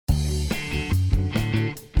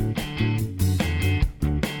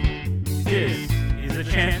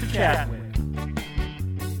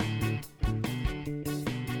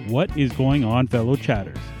What is going on, fellow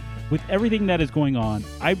chatters? With everything that is going on,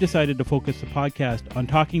 I've decided to focus the podcast on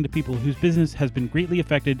talking to people whose business has been greatly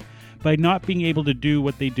affected by not being able to do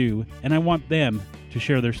what they do, and I want them to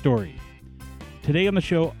share their story. Today on the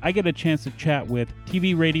show, I get a chance to chat with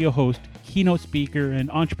TV radio host, keynote speaker,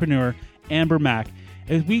 and entrepreneur AmberMac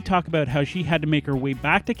as we talk about how she had to make her way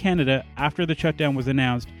back to Canada after the shutdown was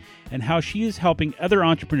announced and how she is helping other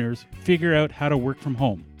entrepreneurs figure out how to work from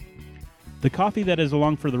home. The coffee that is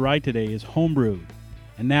along for the ride today is homebrewed.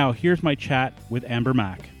 And now here's my chat with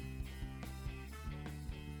AmberMac.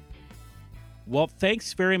 Well,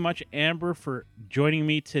 thanks very much, Amber, for joining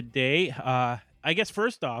me today. I guess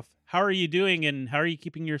first off, how are you doing and how are you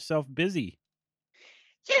keeping yourself busy?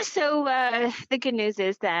 Yeah, so the good news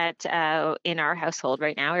is that in our household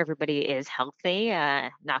right now, everybody is healthy,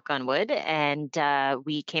 knock on wood, and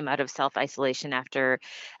we came out of self-isolation after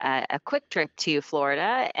a quick trip to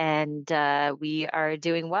Florida, and we are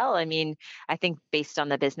doing well. I mean, I think based on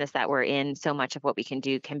the business that we're in, so much of what we can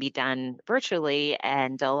do can be done virtually,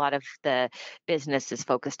 and a lot of the business is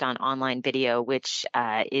focused on online video, which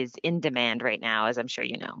is in demand right now, as I'm sure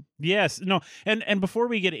you know. Yes, no, and before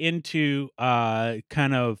we get into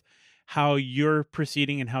kind of how you're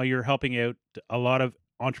proceeding and how you're helping out a lot of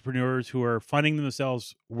entrepreneurs who are finding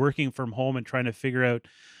themselves working from home and trying to figure out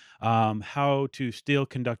how to still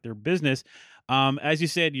conduct their business. As you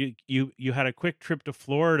said, you had a quick trip to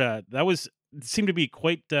Florida. That seemed to be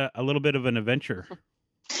quite a little bit of an adventure.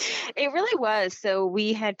 It really was. So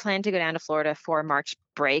we had planned to go down to Florida for March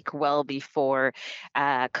break well before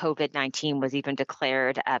COVID-19 was even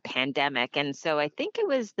declared a pandemic. And so I think it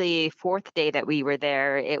was the fourth day that we were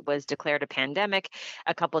there, it was declared a pandemic.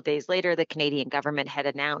 A couple of days later, the Canadian government had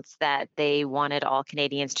announced that they wanted all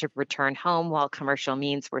Canadians to return home while commercial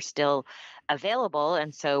means were still available.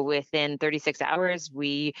 And so within 36 hours,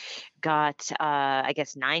 we got,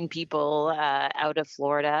 9 people out of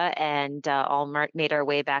Florida and all made our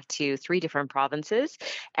way back to 3 different provinces.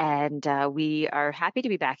 And we are happy to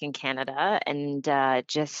be back in Canada and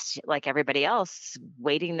just like everybody else,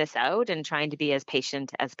 waiting this out and trying to be as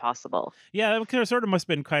patient as possible. Yeah, that sort of must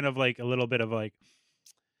have been kind of like a little bit of like,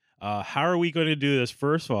 how are we going to do this?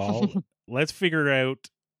 First of all, let's figure out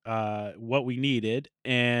what we needed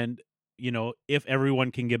and, if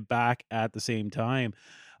everyone can get back at the same time.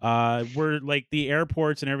 Were like the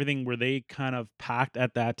airports and everything, were they kind of packed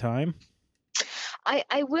at that time?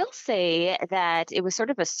 I will say that it was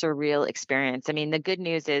sort of a surreal experience. I mean, the good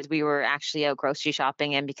news is we were actually out grocery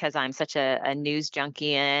shopping, and because I'm such a news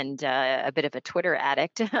junkie and a bit of a Twitter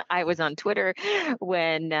addict, I was on Twitter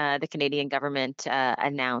when the Canadian government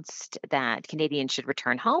announced that Canadians should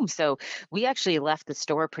return home. So we actually left the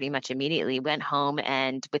store pretty much immediately, went home,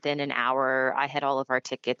 and within an hour, I had all of our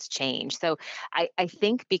tickets changed. So I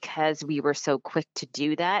think because we were so quick to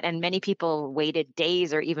do that, and many people waited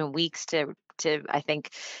days or even weeks to I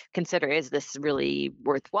think consider, is this really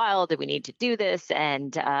worthwhile? Do we need to do this?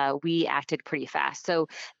 And we acted pretty fast. So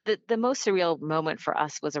the most surreal moment for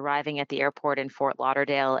us was arriving at the airport in Fort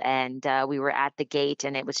Lauderdale, and we were at the gate,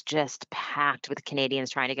 and it was just packed with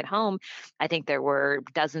Canadians trying to get home. I think there were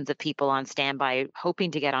dozens of people on standby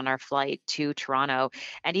hoping to get on our flight to Toronto,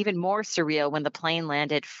 and even more surreal when the plane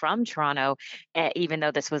landed from Toronto, even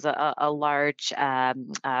though this was a large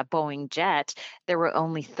Boeing jet, there were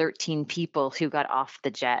only 13 people who got off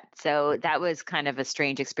the jet. So that was kind of a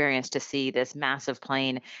strange experience to see this massive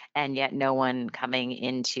plane and yet no one coming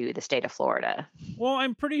into the state of Florida. Well,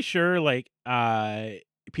 I'm pretty sure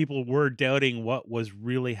people were doubting what was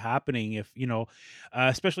really happening if,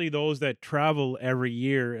 especially those that travel every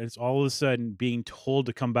year, and it's all of a sudden being told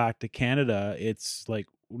to come back to Canada. It's like,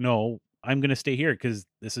 no, I'm going to stay here because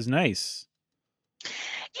this is nice.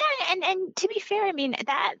 Yeah, and to be fair, I mean,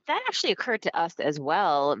 that actually occurred to us as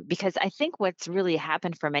well, because I think what's really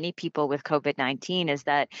happened for many people with COVID-19 is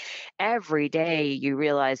that every day you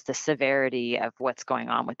realize the severity of what's going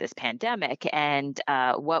on with this pandemic. And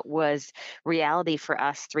what was reality for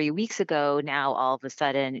us 3 weeks ago, now all of a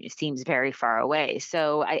sudden it seems very far away.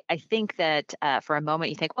 So I think that for a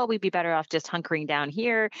moment you think, well, we'd be better off just hunkering down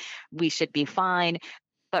here. We should be fine.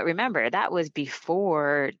 But remember, that was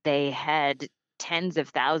before they had tens of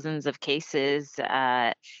thousands of cases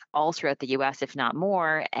all throughout the U.S., if not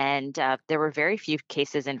more. And there were very few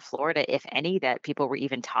cases in Florida, if any, that people were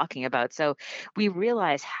even talking about. So we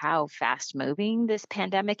realize how fast moving this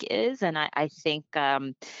pandemic is. And I think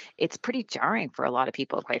it's pretty jarring for a lot of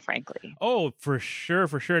people, quite frankly. Oh, for sure.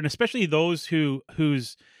 For sure. And especially those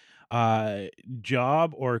whose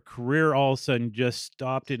job or career all of a sudden just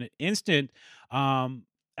stopped in an instant.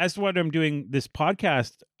 As to what I'm doing this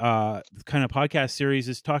podcast, kind of podcast series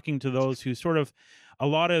is talking to those who sort of a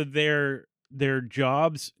lot of their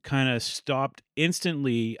jobs kind of stopped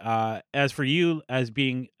instantly. As for you, as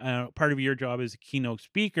being part of your job as a keynote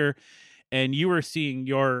speaker, and you were seeing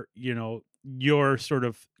your sort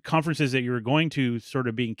of conferences that you were going to sort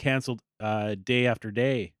of being canceled day after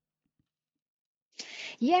day.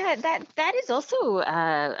 Yeah, that is also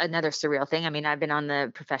another surreal thing. I mean, I've been on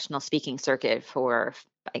the professional speaking circuit for,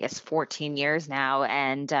 I guess, 14 years now,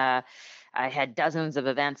 and I had dozens of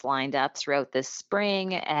events lined up throughout this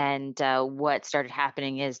spring. And what started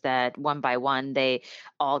happening is that one by one, they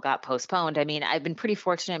all got postponed. I mean, I've been pretty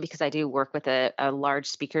fortunate because I do work with a large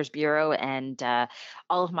speakers bureau, and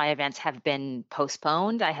all of my events have been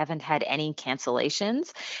postponed. I haven't had any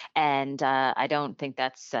cancellations, and I don't think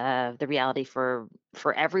that's the reality for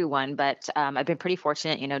everyone. But I've been pretty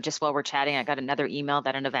fortunate. Just while we're chatting, I got another email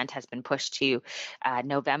that an event has been pushed to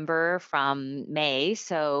November from May.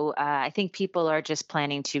 So I think people are just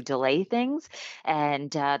planning to delay things,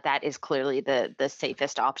 and that is clearly the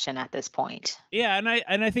safest option at this point. Yeah,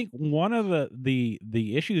 and I think one of the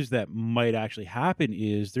issues that might actually happen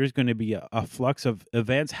is there's going to be a flux of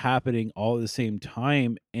events happening all at the same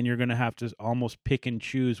time, and you're going to have to almost pick and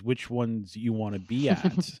choose which ones you want to be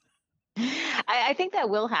at. I think that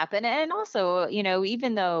will happen. And also,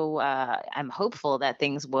 even though I'm hopeful that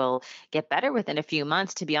things will get better within a few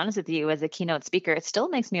months, to be honest with you, as a keynote speaker, it still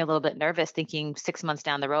makes me a little bit nervous thinking 6 months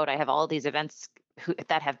down the road, I have all these events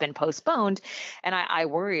that have been postponed. And I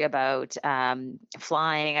worry about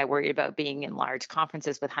flying. I worry about being in large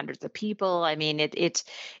conferences with hundreds of people. I mean, it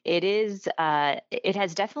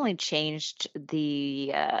has definitely changed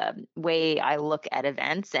the way I look at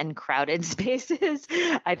events and crowded spaces.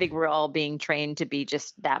 I think we're all being trained to be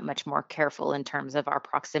just that much more careful in terms of our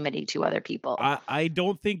proximity to other people. I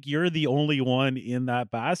don't think you're the only one in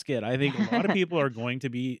that basket. I think a lot of people are going to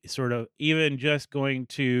be sort of even just going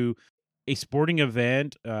to a sporting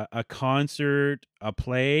event, a concert, a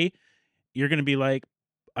play. You're going to be like,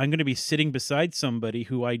 I'm going to be sitting beside somebody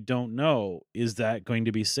who I don't know. Is that going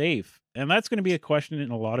to be safe? And that's going to be a question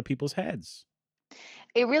in a lot of people's heads.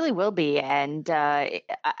 It really will be, and I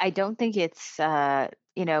don't think it's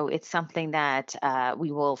something that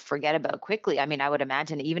we will forget about quickly. I mean, I would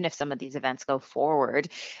imagine even if some of these events go forward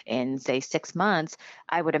in, say, 6 months,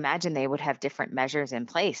 I would imagine they would have different measures in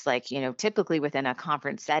place. Like, typically within a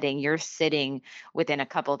conference setting, you're sitting within a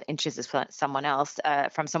couple of inches of someone else.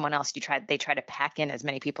 From someone else, they try to pack in as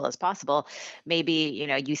many people as possible. Maybe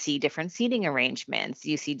you see different seating arrangements,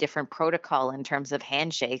 you see different protocol in terms of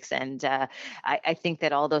handshakes, and I think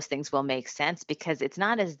that all those things will make sense because it's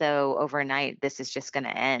not as though overnight this is just going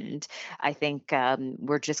to end. I think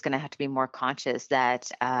we're just going to have to be more conscious that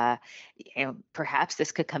perhaps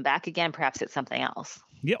this could come back again. Perhaps it's something else.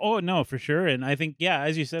 Yeah. Oh no, for sure. And I think, yeah,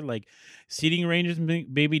 as you said, like seating arrangements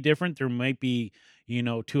may be different. There might be,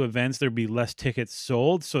 to events, there'd be less tickets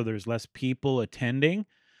sold, so there's less people attending.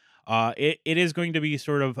 It is going to be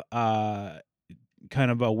sort of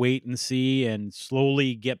kind of a wait and see and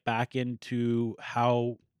slowly get back into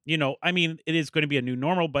how, I mean, it is going to be a new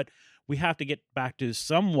normal, but we have to get back to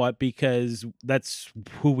somewhat because that's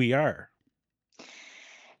who we are.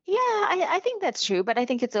 Yeah, I think that's true, but I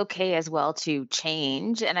think it's okay as well to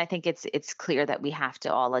change, and I think it's clear that we have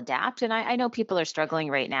to all adapt. And I know people are struggling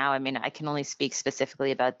right now. I mean, I can only speak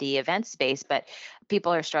specifically about the event space, but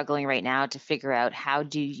people are struggling right now to figure out how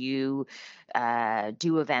do you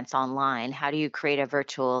do events online? How do you create a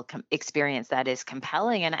virtual experience that is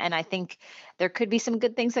compelling? And I think there could be some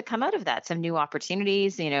good things that come out of that, some new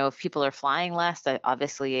opportunities. If people are flying less,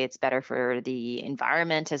 obviously it's better for the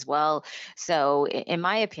environment as well. So, in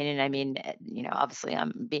my opinion, I mean, obviously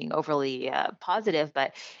I'm being overly positive,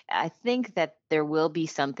 but I think that there will be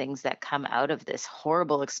some things that come out of this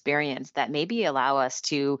horrible experience that maybe allow us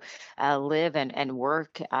to live and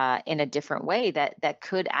work in a different way that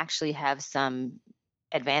could actually have some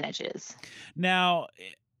advantages. Now,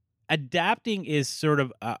 adapting is sort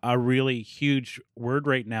of a really huge word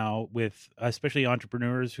right now with especially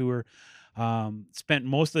entrepreneurs who are spent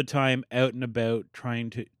most of the time out and about trying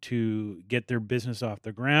to get their business off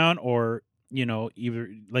the ground, or either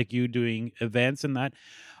like you doing events and that,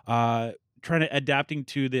 trying to adapting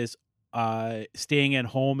to this staying at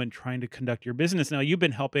home and trying to conduct your business. Now, you've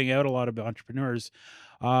been helping out a lot of entrepreneurs.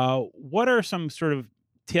 What are some sort of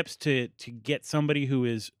tips to get somebody who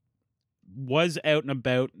was out and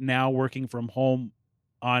about now working from home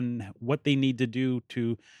on what they need to do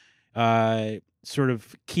to sort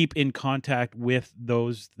of keep in contact with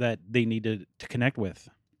those that they need to connect with?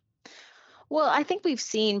 Well, I think we've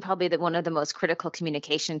seen probably that one of the most critical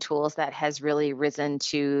communication tools that has really risen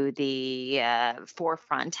to the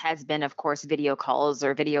forefront has been, of course, video calls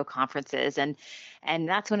or video conferences, and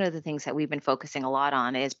that's one of the things that we've been focusing a lot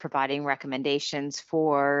on is providing recommendations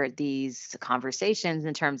for these conversations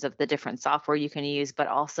in terms of the different software you can use, but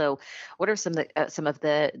also what are some of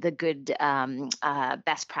the good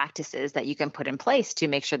best practices that you can put in place to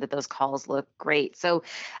make sure that those calls look great. So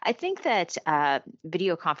I think that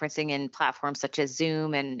video conferencing in platforms such as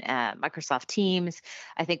Zoom and Microsoft Teams,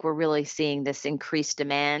 I think we're really seeing this increased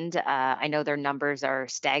demand. I know their numbers are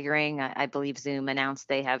staggering. I believe Zoom announced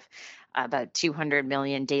they have about 200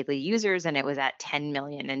 million daily users, and it was at 10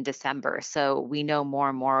 million in December. So we know more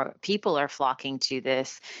and more people are flocking to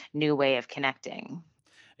this new way of connecting.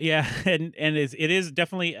 Yeah, and it is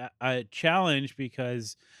definitely a challenge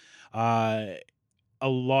because uh, a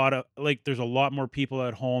lot of like there's a lot more people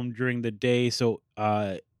at home during the day, so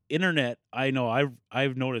internet. I know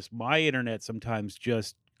I've noticed my internet sometimes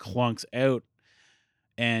just clunks out,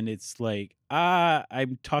 and it's like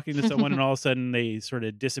I'm talking to someone and all of a sudden they sort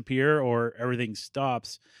of disappear or everything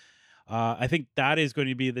stops. I think that is going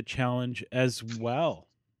to be the challenge as well.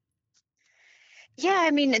 Yeah,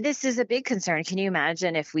 I mean, this is a big concern. Can you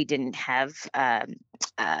imagine if we didn't have uh,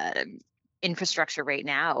 infrastructure right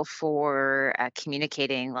now for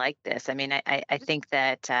communicating like this? I mean, I think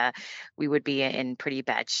that we would be in pretty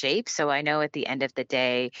bad shape. So I know at the end of the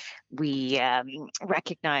day, we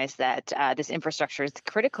recognize that this infrastructure is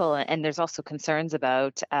critical. And there's also concerns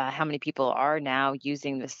about how many people are now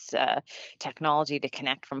using this technology to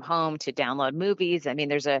connect from home, to download movies. I mean,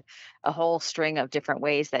 there's a whole string of different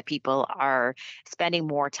ways that people are spending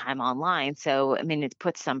more time online. So, I mean, it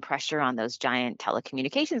puts some pressure on those giant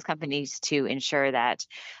telecommunications companies to ensure that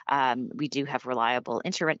we do have reliable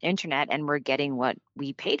internet and we're getting what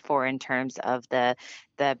we paid for in terms of the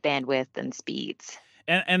bandwidth and speeds.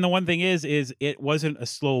 And the one thing is it wasn't a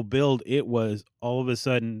slow build. It was all of a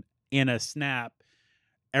sudden in a snap,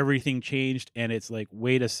 everything changed, and it's like,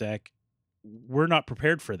 wait a sec, we're not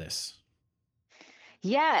prepared for this.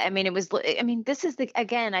 Yeah, I mean, I mean, this is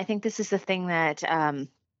again, I think this is the thing that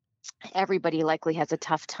everybody likely has a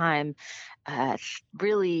tough time uh,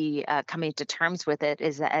 really coming to terms with it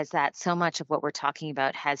is as that so much of what we're talking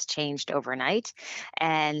about has changed overnight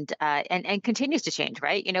and continues to change,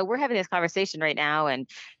 right? You know, we're having this conversation right now, and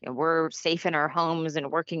we're safe in our homes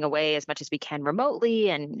and working away as much as we can remotely,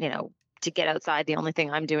 and to get outside, the only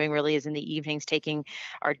thing I'm doing really is in the evenings taking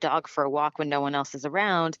our dog for a walk when no one else is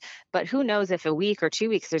around. But who knows if a week or 2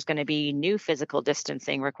 weeks there's going to be new physical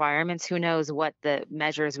distancing requirements? Who knows what the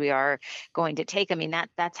measures we are going to take? I mean,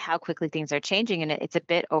 that's how quickly things are changing, and it's a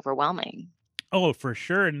bit overwhelming. Oh, for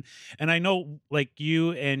sure. And I know, like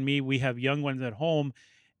you and me, we have young ones at home,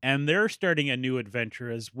 and they're starting a new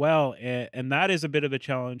adventure as well, and that is a bit of a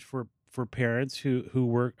challenge for parents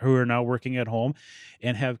who are now working at home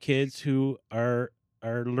and have kids who are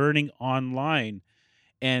learning online,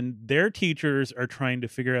 and their teachers are trying to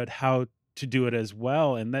figure out how to do it as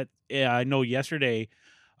well. And that, yeah, I know yesterday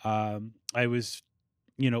I was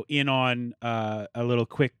in on a little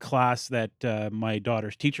quick class that my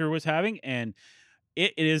daughter's teacher was having, and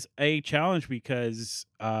it is a challenge because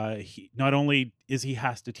not only is he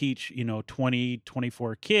has to teach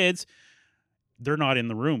 20-24 kids, they're not in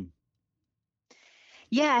the room.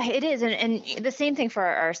 Yeah, it is. And the same thing for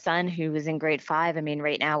our son who was in grade 5. I mean,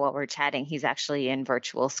 right now while we're chatting, he's actually in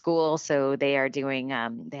virtual school. So they are doing,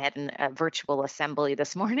 they had a virtual assembly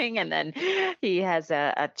this morning, and then he has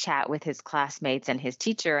a chat with his classmates and his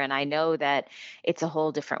teacher. And I know that it's a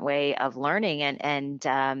whole different way of learning. And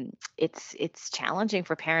it's challenging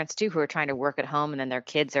for parents too, who are trying to work at home and then their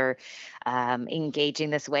kids are engaging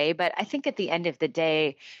this way. But I think at the end of the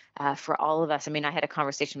day, for all of us. I mean, I had a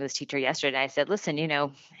conversation with this teacher yesterday. I said, listen,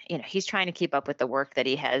 he's trying to keep up with the work that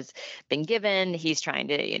he has been given. He's trying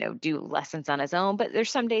to, do lessons on his own, but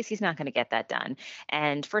there's some days he's not going to get that done.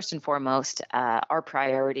 And first and foremost, our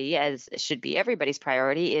priority, as should be everybody's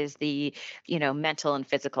priority, is the, mental and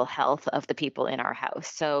physical health of the people in our house.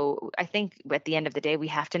 So I think at the end of the day, we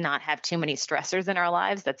have to not have too many stressors in our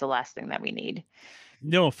lives. That's the last thing that we need.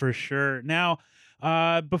 No, for sure. Now,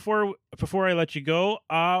 before I let you go,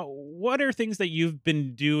 what are things that you've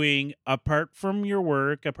been doing apart from your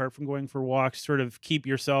work, apart from going for walks, sort of keep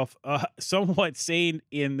yourself somewhat sane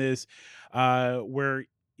in this, where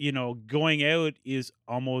going out is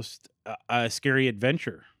almost a scary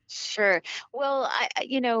adventure? Sure. Well,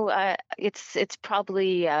 it's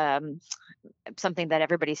probably something that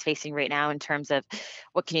everybody's facing right now in terms of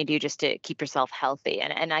what can you do just to keep yourself healthy.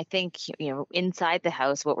 And I think, inside the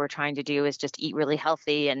house, what we're trying to do is just eat really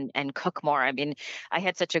healthy and cook more. I mean, I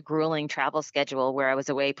had such a grueling travel schedule where I was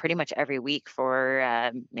away pretty much every week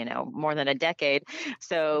for, more than a decade.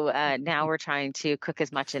 So now we're trying to cook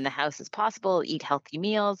as much in the house as possible, eat healthy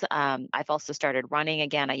meals. I've also started running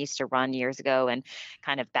again. I used to run years ago and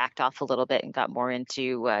kind of backed off a little bit and got more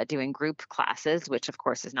into doing group classes, which of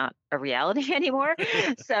course is not a reality anymore.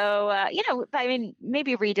 So, I mean,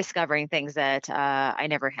 maybe rediscovering things that I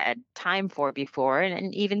never had time for before.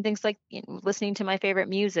 And even things like listening to my favorite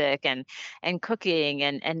music and cooking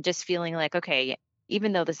and just feeling like, okay,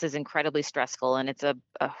 even though this is incredibly stressful and it's a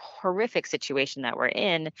horrific situation that we're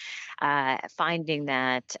in, finding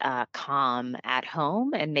that calm at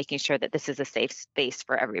home and making sure that this is a safe space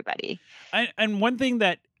for everybody. And one thing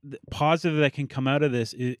that positive that can come out of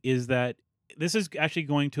this is that this is actually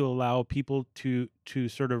going to allow people to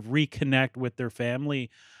sort of reconnect with their family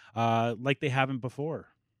like they haven't before.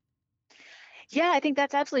 Yeah, I think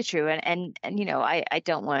that's absolutely true. And I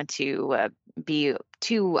don't want to be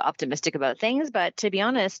too optimistic about things, but to be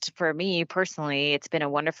honest, for me personally, it's been a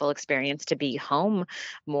wonderful experience to be home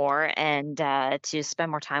more and to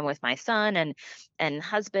spend more time with my son and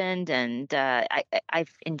husband. And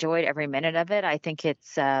I've enjoyed every minute of it. I think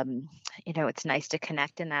it's it's nice to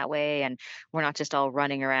connect in that way, and we're not just all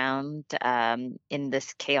running around in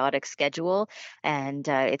this chaotic schedule. And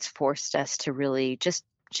it's forced us to really just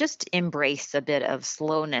embrace a bit of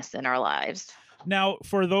slowness in our lives. Now,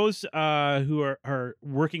 for those who are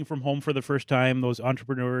working from home for the first time, those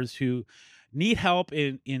entrepreneurs who need help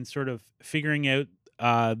in sort of figuring out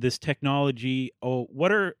this technology,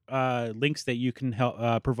 what are links that you can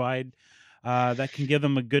help provide that can give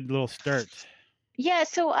them a good little start? Yeah,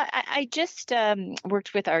 so I just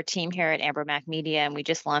worked with our team here at AmberMac Media, and we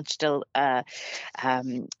just launched a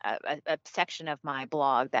section of my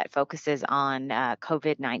blog that focuses on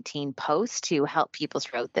COVID-19 posts to help people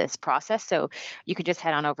throughout this process. So you can just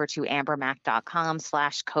head on over to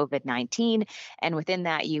ambermac.com/COVID-19, and within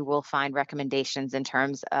that you will find recommendations in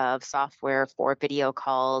terms of software for video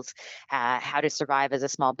calls, how to survive as a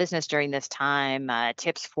small business during this time,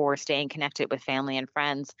 tips for staying connected with family and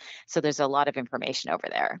friends. So there's a lot of information over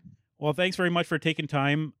there. Well, thanks very much for taking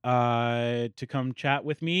time to come chat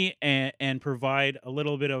with me and provide a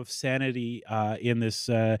little bit of sanity in this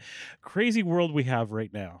crazy world we have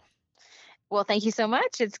right now. Well, thank you so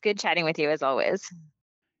much. It's good chatting with you as always.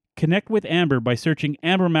 Connect with Amber by searching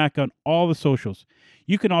AmberMac on all the socials.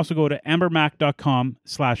 You can also go to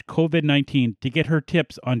ambermac.com/COVID-19 to get her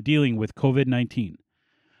tips on dealing with COVID-19.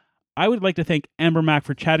 I would like to thank AmberMac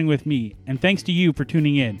for chatting with me, and thanks to you for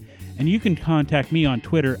tuning in. And you can contact me on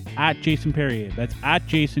Twitter at Jason Perrier. That's at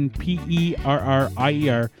Jason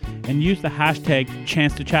Perrier, and use the hashtag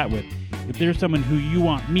Chance to Chat With if there's someone who you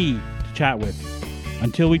want me to chat with.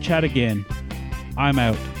 Until we chat again, I'm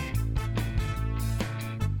out.